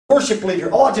worship leader.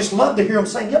 Oh, I just love to hear them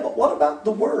sing. Yeah, but what about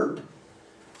the Word?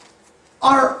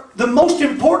 The most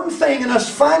important thing in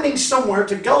us finding somewhere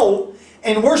to go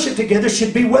and worship together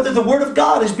should be whether the Word of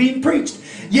God is being preached.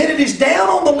 Yet it is down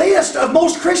on the list of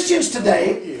most Christians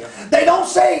today. They don't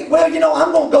say, well, you know,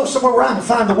 I'm going to go somewhere where I can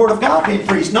find the Word of God being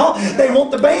preached. No, they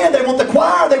want the band, they want the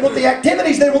choir, they want the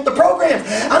activities, they want the programs.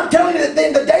 I'm telling you that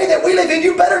in the day that we live in,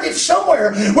 you better get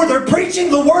somewhere where they're preaching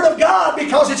the Word of God,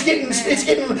 because it's getting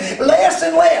less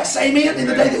and less. Amen. In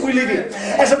the day that we live in.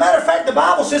 As a matter of fact, the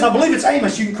Bible says, I believe it's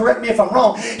Amos, you can correct me if I'm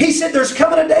wrong. He said there's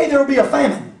coming a day there will be a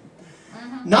famine.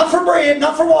 Not for bread,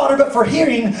 not for water, but for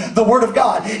hearing the Word of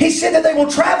God. He said that they will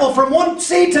travel from one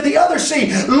sea to the other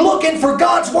sea looking for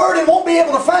God's Word and won't be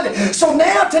able to find it. So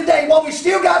now today, while we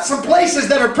still got some places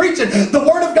that are preaching the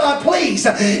Word of God, please,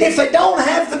 if they don't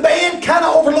have the band, kind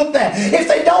of overlook that. If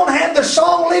they don't have the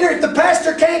song leader, if the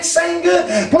pastor can't sing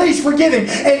good, please forgive him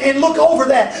and look over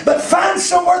that. But find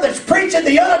somewhere that's preaching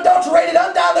the unadulterated,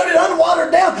 undiluted,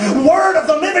 unwatered down Word of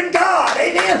the living God.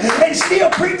 Amen. And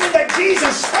still preaching that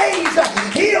Jesus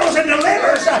saves, heals and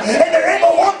delivers, and there ain't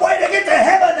but one way to get to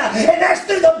heaven, and that's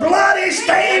through the bloody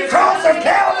stained cross of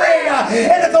Calvary.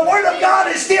 And if the Word of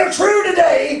God is still true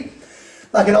today,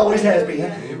 like it always has been,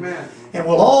 amen, and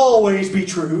will always be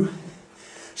true,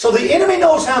 so the enemy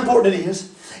knows how important it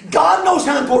is, God knows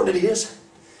how important it is,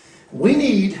 we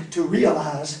need to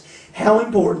realize how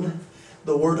important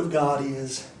the Word of God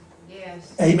is.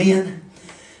 Yes. Amen.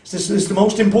 This is the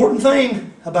most important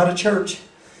thing about a church.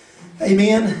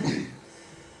 Amen.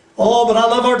 Oh, but I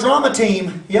love our drama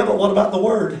team. Yeah, but what about the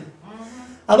Word?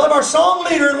 I love our song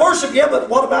leader in worship. Yeah, but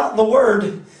what about the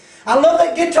Word? I love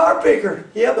that guitar picker.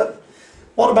 Yeah, but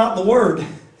what about the Word?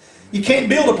 You can't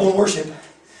build upon worship.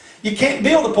 You can't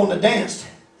build upon the dance.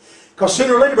 Because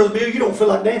sooner or later, Brother Bill, you don't feel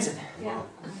like dancing. Yeah.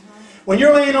 When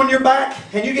you're laying on your back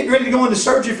and you're getting ready to go into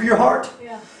surgery for your heart,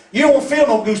 you don't feel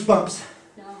no goosebumps.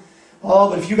 No. Oh,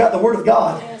 but if you got the Word of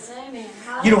God,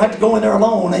 you don't have to go in there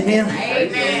alone. Amen.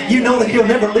 Amen. You know that He'll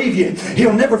never leave you.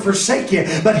 He'll never forsake you.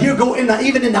 But He'll go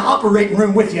even in the operating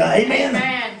room with you. Amen.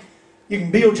 Amen. You can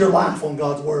build your life on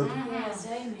God's Word. Yes,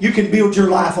 you can build your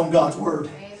life on God's Word.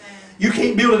 Amen. You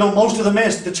can't build it on most of the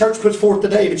mess that the church puts forth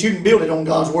today, but you can build it on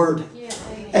God's Word. Yes,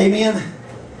 amen.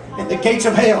 And the gates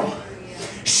of hell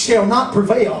shall not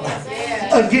prevail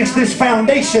against this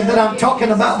foundation that I'm talking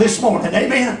about this morning.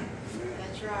 Amen.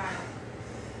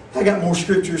 I got more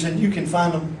scriptures, and you can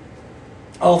find them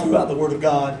all throughout the Word of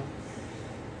God,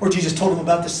 where Jesus told them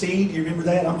about the seed. You remember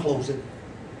that? I'm closing.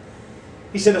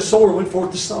 He said a sower went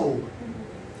forth to sow,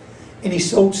 and he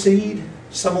sowed seed,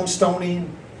 some on stony,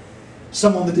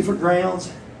 some on the different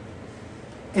grounds,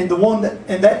 and the one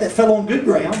that fell on good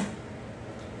ground,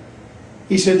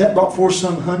 he said that brought forth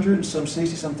some 100, some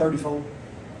 60, some 30-fold.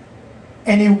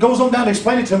 And he goes on down to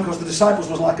explain it to them, because the disciples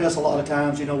was like us a lot of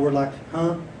times. You know, we're like,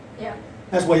 huh? Yeah.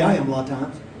 That's the way I am a lot of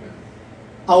times.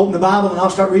 I'll open the Bible and I'll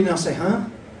start reading and I'll say, huh?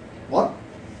 What?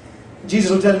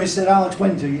 Jesus looked at him and said, I'll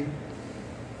explain it to you.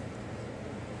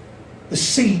 The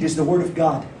seed is the Word of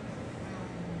God.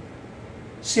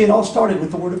 See, it all started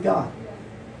with the Word of God.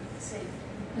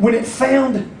 When it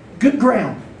found good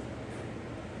ground,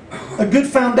 a good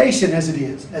foundation as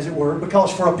it were,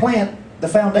 because for a plant, the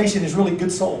foundation is really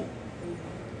good soil.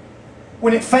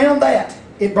 When it found that,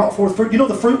 it brought forth fruit. You know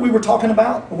the fruit we were talking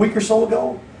about a week or so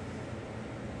ago?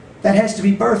 That has to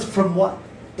be birthed from what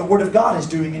the Word of God is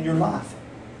doing in your life.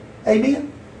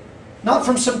 Amen? Not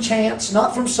from some chance,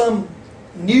 not from some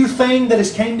new thing that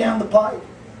has came down the pipe.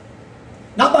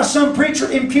 Not by some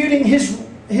preacher imputing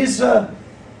the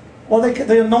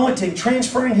anointing,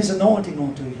 transferring his anointing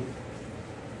onto you.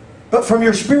 But from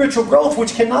your spiritual growth,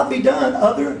 which cannot be done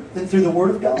other than through the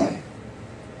Word of God.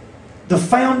 The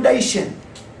foundation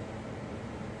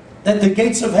that the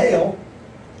gates of hell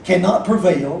cannot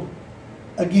prevail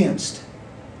against.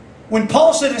 When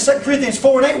Paul said in 2 Corinthians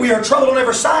 4:8, we are troubled on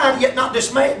every side, yet not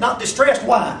dismayed, not distressed.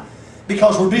 Why?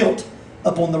 Because we're built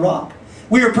upon the rock.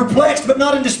 We are perplexed, but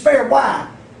not in despair. Why?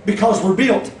 Because we're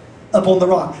built upon the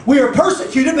rock. We are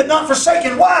persecuted, but not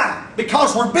forsaken. Why?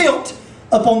 Because we're built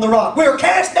upon the rock. We are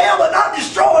cast down, but not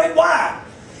destroyed. Why?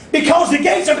 Because the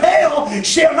gates of hell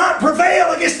shall not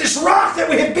prevail against this rock that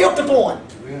we have built upon.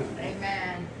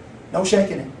 Amen. No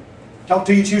shaking it. Talked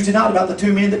to you Tuesday night about the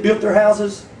two men that built their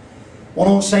houses. One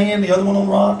on sand, the other one on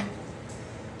rock.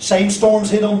 Same storms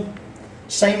hit them.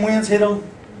 Same winds hit them.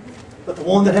 But the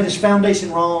one that had his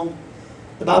foundation wrong,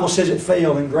 the Bible says it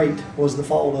fell, and great was the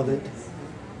fall of it.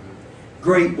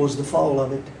 Great was the fall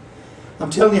of it. I'm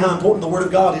telling you how important the Word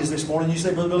of God is this morning. You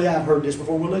say, Brother Billy, I've heard this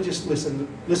before. Well, let's just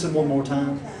listen one more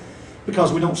time.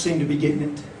 Because we don't seem to be getting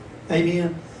it.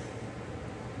 Amen.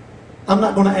 I'm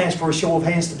not going to ask for a show of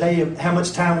hands today of how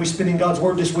much time we spend in God's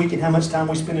Word this week and how much time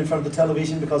we spend in front of the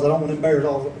television, because I don't want to embarrass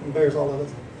all of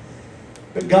us.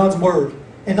 But God's Word,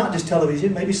 and not just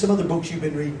television, maybe some other books you've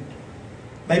been reading.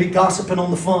 Maybe gossiping on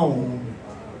the phone.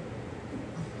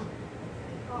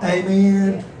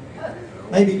 Amen.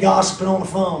 Maybe gossiping on the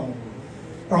phone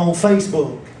or on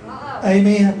Facebook.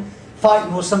 Amen.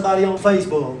 Fighting with somebody on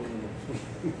Facebook.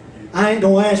 I ain't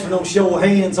going to ask for no show of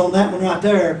hands on that one right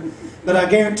there. But I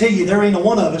guarantee you, there ain't a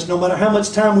one of us, no matter how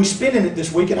much time we spend in it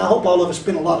this week, and I hope all of us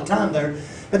spend a lot of time there,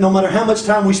 but no matter how much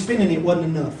time we spend in it, it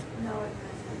wasn't enough.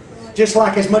 Just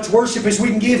like as much worship as we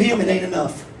can give Him, it ain't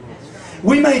enough.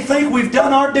 We may think we've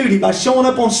done our duty by showing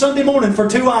up on Sunday morning for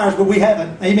 2 hours, but we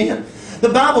haven't. Amen. The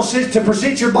Bible says to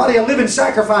present your body a living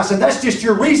sacrifice, and that's just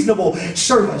your reasonable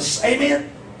service. Amen.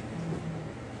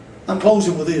 I'm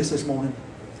closing with this morning.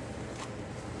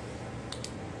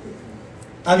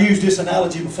 I've used this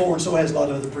analogy before, and so has a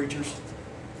lot of other preachers.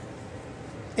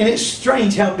 And it's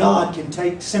strange how God can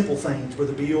take simple things with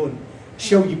a bill and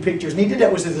show you pictures. And He did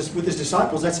that with His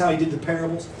disciples. That's how He did the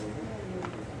parables.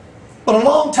 But a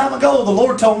long time ago, the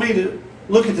Lord told me to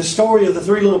look at the story of the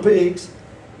 3 little pigs.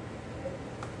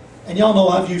 And y'all know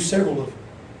I've used several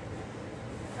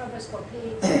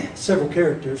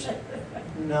characters.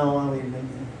 No, I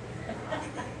mean,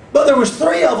 but there was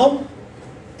 3 of them.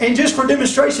 And just for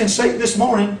demonstration's sake this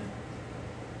morning,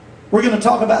 we're going to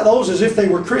talk about those as if they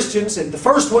were Christians. And the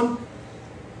first one,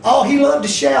 oh, he loved to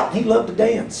shout. He loved to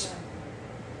dance.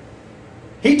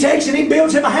 He takes and he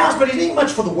builds him a house, but he ain't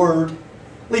much for the Word.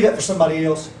 Leave that for somebody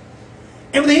else.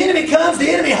 And when the enemy comes,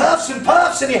 the enemy huffs and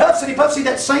puffs, and he huffs and he puffs. See,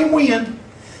 that same wind,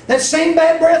 that same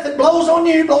bad breath that blows on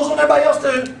you, blows on everybody else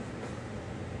too.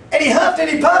 And he huffed and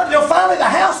he puffed until finally the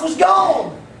house was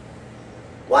gone.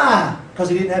 Why? Because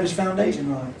he didn't have his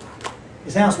foundation right.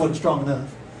 His house wasn't strong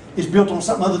enough. It's built on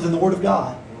something other than the Word of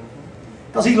God.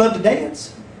 Because he loved to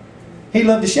dance. He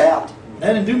loved to shout.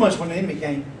 That didn't do much when the enemy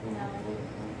came.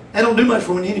 That don't do much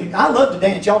for when the enemy... I love to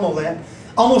dance. Y'all know that.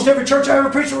 Almost every church I ever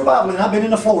preached a revival in, I've been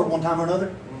in the floor at one time or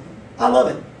another. I love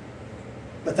it.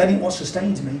 But that ain't what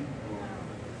sustains me.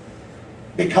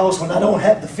 Because when I don't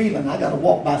have the feeling, I got to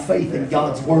walk by faith in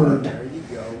God's Word.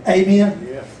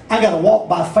 Amen. I got to walk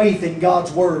by faith in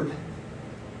God's Word.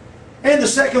 And the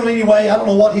second one anyway, I don't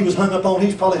know what he was hung up on.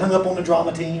 He's probably hung up on the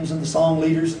drama teams and the song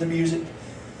leaders and the music.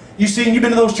 You've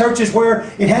been to those churches where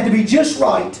it had to be just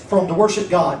right for them to worship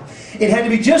God. It had to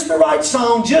be just the right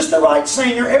song, just the right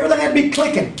singer. Everything had to be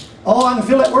clicking. Oh, I can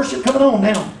feel that worship coming on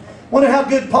now. Wonder how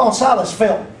good Paul and Silas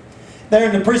felt there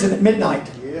in the prison at midnight.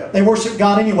 Yeah. They worshiped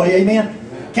God anyway,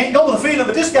 amen? Can't go with the feeling,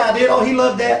 but this guy did. Oh, he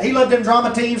loved that. He loved them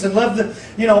drama teams and loved the,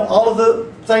 all of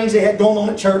the things they had going on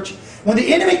at church. When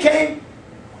the enemy came,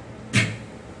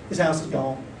 his house is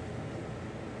gone.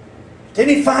 Then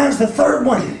he finds the third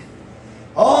one.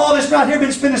 Oh, this right here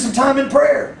been spending some time in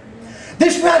prayer.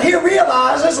 This right here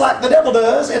realizes, like the devil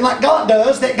does and like God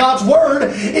does, that God's Word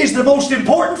is the most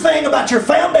important thing about your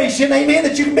foundation, amen,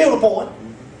 that you can build upon.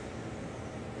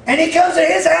 And he comes to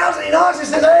his house and he knocks and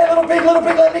says, hey, little pig,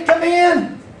 let me come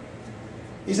in.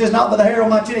 He says, not by the hair on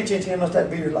my chinny chin chin, must have a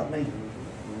beard like me.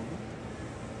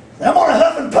 I'm going to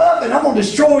huff and puff and I'm going to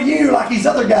destroy you like these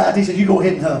other guys. He said, you go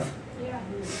ahead and huff.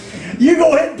 You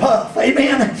go ahead and puff.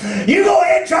 Amen. You go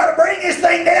ahead and try to bring this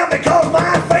thing down because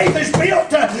my faith is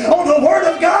built on the Word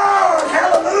of God.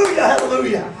 Hallelujah.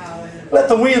 Hallelujah. Let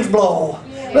the winds blow.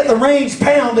 Let the rains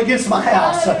pound against my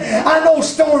house. I know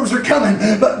storms are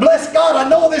coming, but bless God, I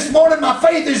know this morning my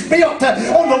faith is built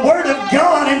on the Word of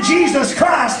God and Jesus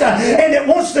Christ. And that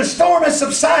once the storm has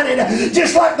subsided,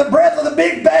 just like the breath of the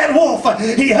big bad wolf,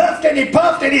 he huffed and he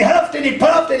puffed and he huffed and he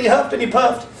puffed and he huffed and he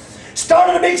puffed.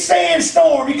 Started a big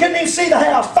sandstorm. You couldn't even see the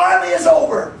house. Finally it's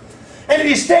over. And if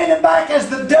you're standing back as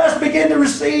the dust began to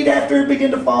recede after it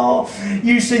began to fall,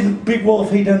 you see the big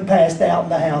wolf, he done passed out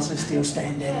and the house is still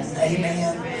standing.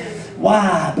 Amen.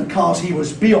 Why? Because he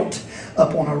was built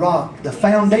upon a rock. The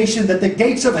foundation that the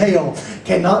gates of hell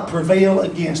cannot prevail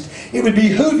against. It would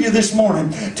behoove you this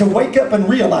morning to wake up and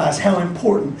realize how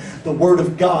important the Word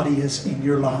of God is in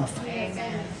your life.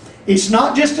 Amen. It's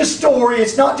not just a story.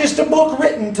 It's not just a book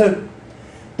written to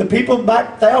the people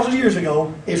back thousands of years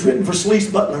ago. It's written for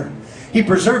Sleece Butler. He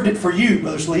preserved it for you,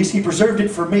 Brother Sleece. He preserved it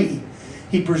for me.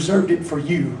 He preserved it for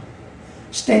you.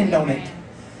 Stand on it.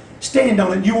 Stand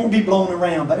on it. You won't be blown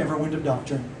around by every wind of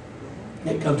doctrine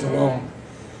that comes along,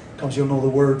 because you'll know the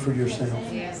Word for yourself.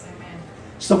 Yes, amen.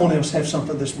 Someone else have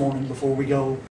something this morning before we go.